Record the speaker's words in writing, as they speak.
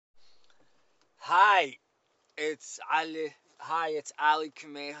Hi, it's Ali. Hi, it's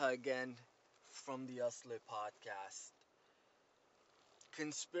Ali11kmaiha again from the Uslit podcast.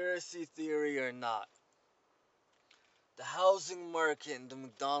 Conspiracy theory or not, the housing market and the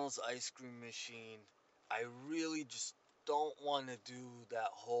McDonald's ice cream machine. I really just don't want to do that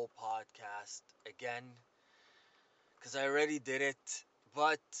whole podcast again because I already did it.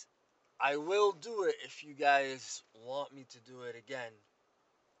 But I will do it if you guys want me to do it again.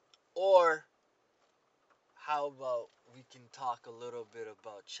 Or how about we can talk a little bit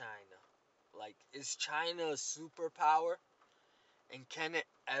about China? Like, is China a superpower? And can it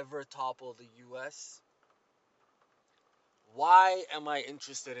ever topple the US? Why am I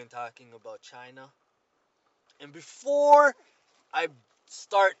interested in talking about China? And before I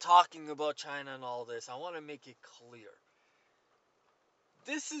start talking about China and all this, I want to make it clear.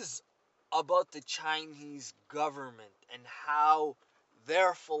 This is about the Chinese government and how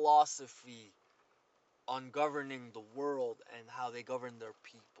their philosophy on governing the world and how they govern their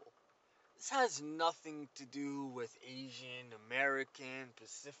people. This has nothing to do with Asian American,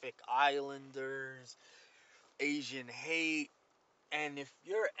 Pacific Islanders, Asian hate. And if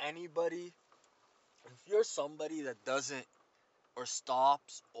you're anybody, if you're somebody that doesn't or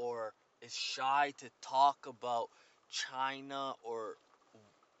stops or is shy to talk about China or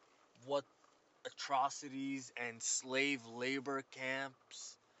what atrocities and slave labor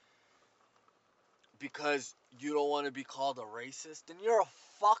camps because you don't want to be called a racist, then you're a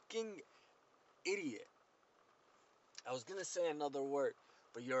fucking idiot. I was gonna say another word,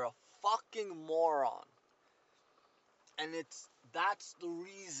 but you're a fucking moron. And that's the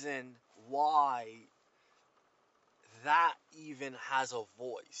reason why that even has a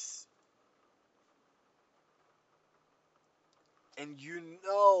voice. And you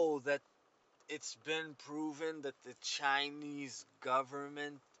know that it's been proven that the Chinese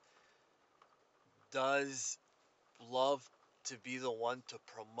government does love to be the one to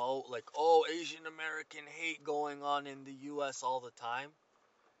promote, like, oh, Asian American hate going on in the US all the time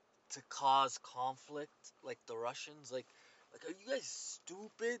to cause conflict, like the Russians. Like, are you guys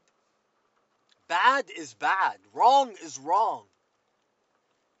stupid? Bad is bad. Wrong is wrong.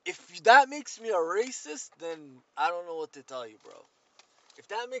 If that makes me a racist, then I don't know what to tell you, bro. If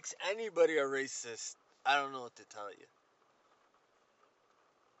that makes anybody a racist, I don't know what to tell you.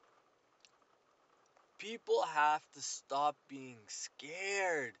 People have to stop being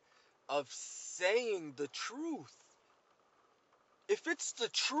scared of saying the truth. If it's the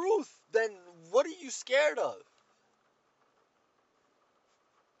truth, then what are you scared of?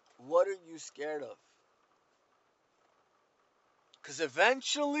 What are you scared of? Because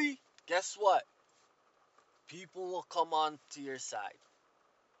eventually, guess what? People will come on to your side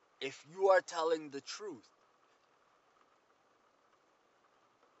if you are telling the truth.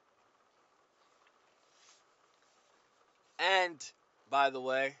 And, by the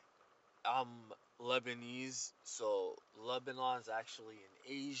way, I'm Lebanese, so Lebanon is actually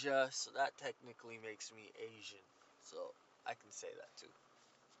in Asia, so that technically makes me Asian. So I can say that too.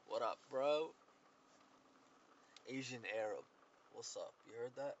 What up, bro? Asian Arab. What's up? You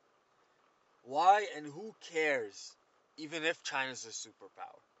heard that? Why and who cares? Even if China's a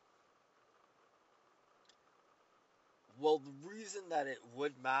superpower. Well, the reason that it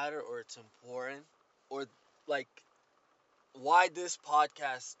would matter or it's important or like why this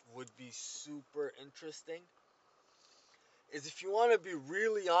podcast would be super interesting is if you want to be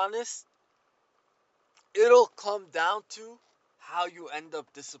really honest, it'll come down to how you end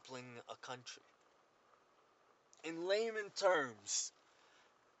up disciplining a country. In layman terms,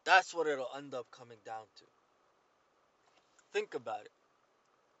 that's what it'll end up coming down to. Think about it.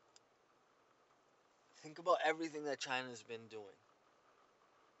 Think about everything that China's been doing.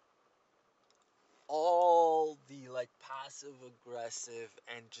 All the like passive aggressive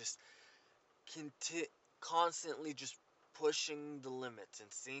and just constantly just pushing the limits and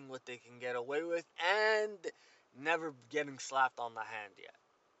seeing what they can get away with and never getting slapped on the hand yet.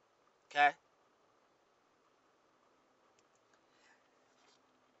 Okay?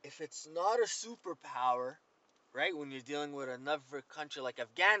 If it's not a superpower, right, when you're dealing with another country like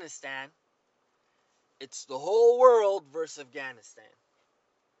Afghanistan, it's the whole world versus Afghanistan.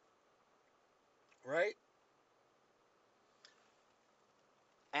 Right?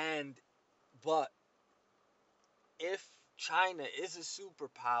 And, but if China is a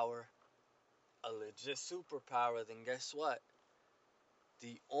superpower, a legit superpower, then guess what?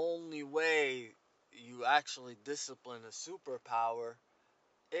 The only way you actually discipline a superpower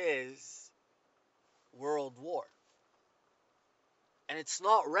is world war. And it's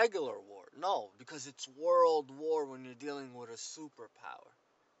not regular war, no, because it's world war when you're dealing with a superpower.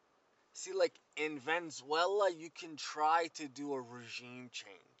 See, like in Venezuela, you can try to do a regime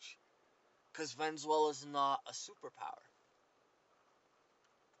change because Venezuela is not a superpower.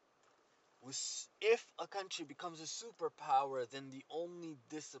 If a country becomes a superpower, then the only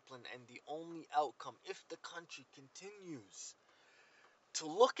discipline and the only outcome, if the country continues to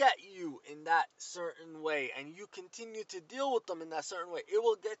look at you in that certain way and you continue to deal with them in that certain way, it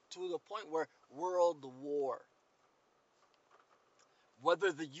will get to the point where world war.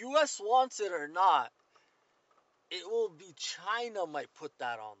 Whether the US wants it or not, it will be China might put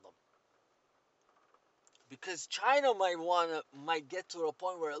that on them. Because China might get to a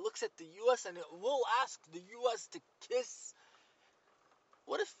point where it looks at the US and it will ask the US to kiss.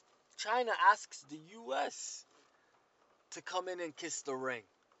 What if China asks the US to come in and kiss the ring?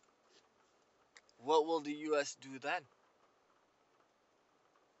 What will the US do then?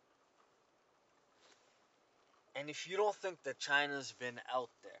 And if you don't think that China's been out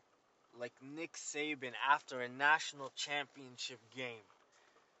there, like Nick Saban after a national championship game,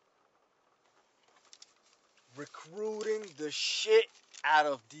 recruiting the shit out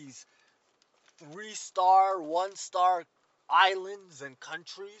of these 3-star, 1-star islands and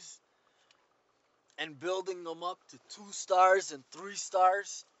countries and building them up to 2 stars and 3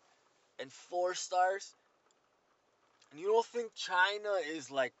 stars and 4 stars. And you don't think China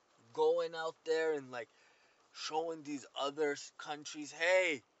is like going out there and like showing these other countries,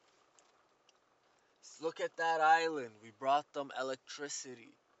 hey, look at that island. We brought them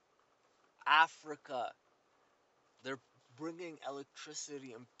electricity. Africa, they're bringing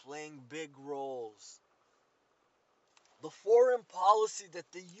electricity and playing big roles. The foreign policy that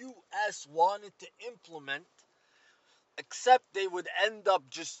the US wanted to implement, except they would end up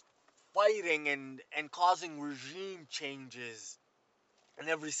just fighting and causing regime changes in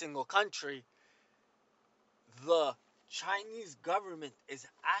every single country, the Chinese government is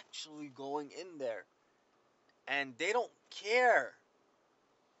actually going in there. And they don't care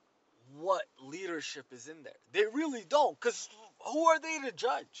what leadership is in there. They really don't, because who are they to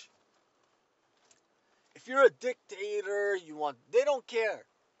judge? If you're a dictator, they don't care.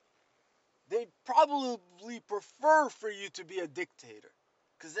 They probably prefer for you to be a dictator,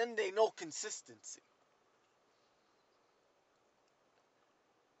 because then they know consistency.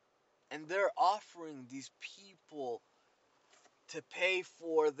 And they're offering these people to pay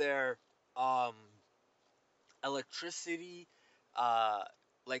for their electricity,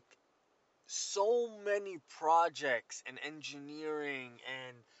 like so many projects and engineering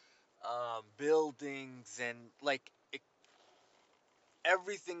and buildings and like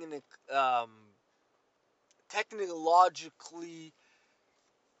everything in a technologically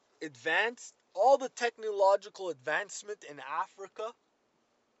advanced. All the technological advancement in Africa,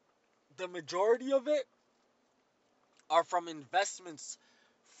 the majority of it are from investments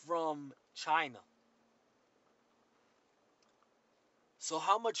from China. So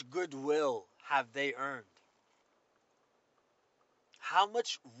how much goodwill have they earned? How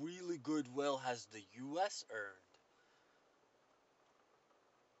much really goodwill has the US earned?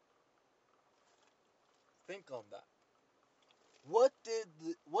 Think on that. What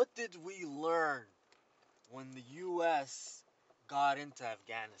did we learn when the US got into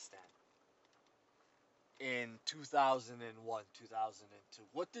Afghanistan in 2001, 2002?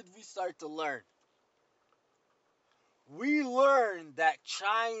 What did we start to learn? We learned that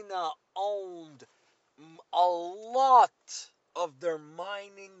China owned a lot of their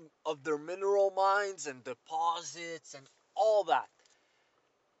mining, of their mineral mines and deposits and all that.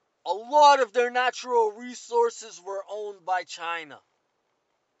 A lot of their natural resources were owned by China.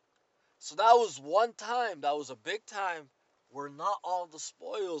 So that was one time, that was a big time where not all the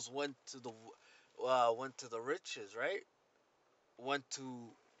spoils went to the riches, right? Went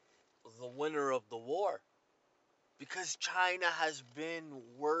to the winner of the war. Because China has been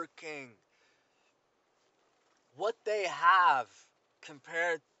working. What they have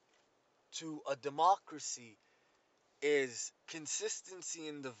compared to a democracy is consistency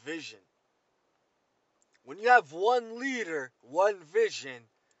in the vision. When you have one leader, one vision,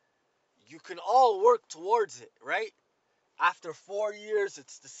 you can all work towards it, right? After 4 years,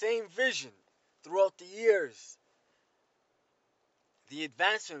 it's the same vision throughout the years. The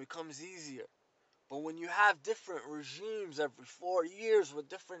advancement becomes easier. But when you have different regimes every 4 years with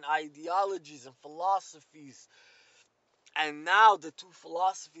different ideologies and philosophies, and now the two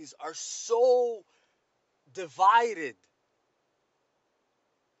philosophies are so divided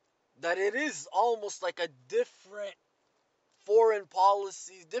that it is almost like a different foreign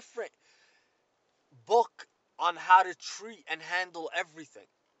policy, different book on how to treat and handle everything.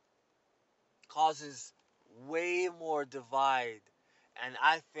 Causes way more divide and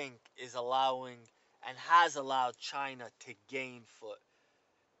I think is allowing and has allowed China to gain foot.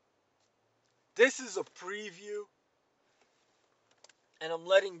 This is a preview, and I'm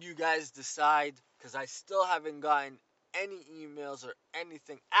letting you guys decide because I still haven't gotten any emails or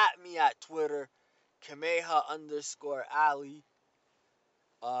anything at me at Twitter, Kmaiha underscore Ali,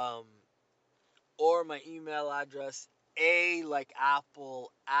 um, or my email address, A like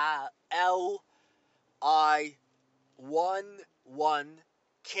Apple,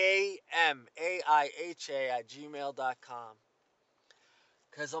 Ali11kmaiha at gmail.com.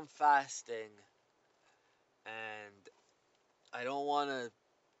 Because I'm fasting and I don't want to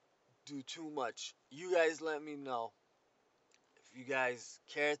do too much. You guys let me know if you guys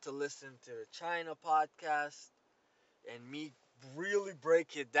care to listen to the China podcast and me really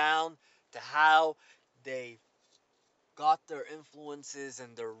break it down to how they got their influences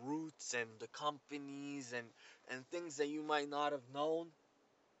and their roots and the companies and things that you might not have known.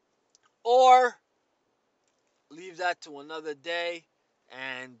 Or leave that to another day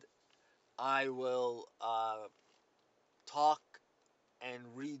and I will talk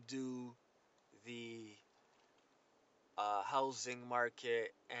and redo the housing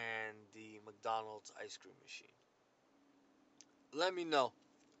market and the McDonald's ice cream machine. Let me know.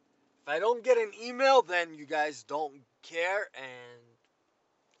 If I don't get an email, then you guys don't care, and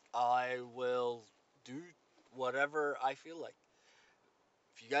I will do whatever I feel like.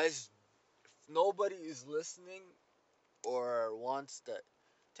 If you guys, if nobody is listening or wants to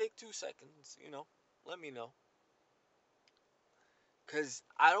take 2 seconds, let me know. Because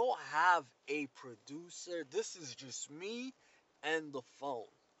I don't have a producer. This is just me and the phone.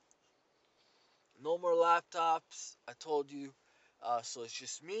 No more laptops, I told you. So it's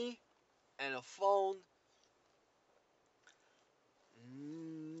just me and a phone.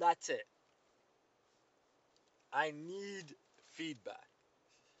 That's it. I need feedback.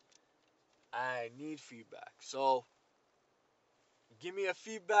 I need feedback. So give me a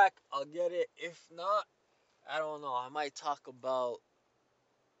feedback. I'll get it. If not, I don't know. I might talk about,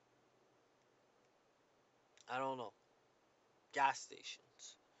 I don't know, gas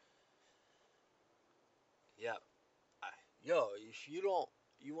stations. Yeah. Yo, if you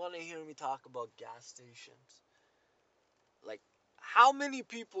want to hear me talk about gas stations, like, how many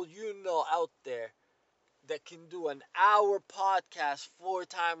people you know out there that can do an hour podcast 4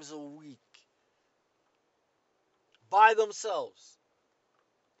 times a week by themselves?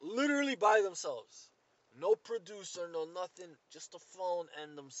 Literally by themselves. No producer, no nothing, just a phone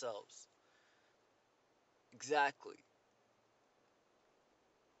and themselves. Exactly.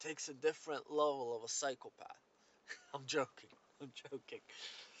 Takes a different level of a psychopath. I'm joking. I'm joking.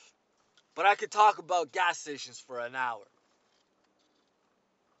 But I could talk about gas stations for an hour.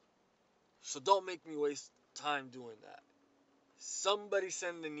 So don't make me waste time doing that. Somebody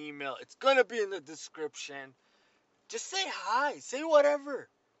send an email. It's going to be in the description. Just say hi. Say whatever.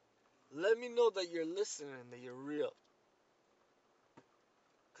 Let me know that you're listening, that you're real.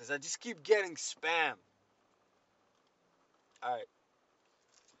 Because I just keep getting spam. Alright.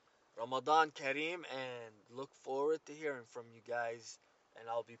 Ramadan Kareem, and look forward to hearing from you guys. And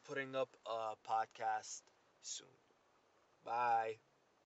I'll be putting up a podcast soon. Bye.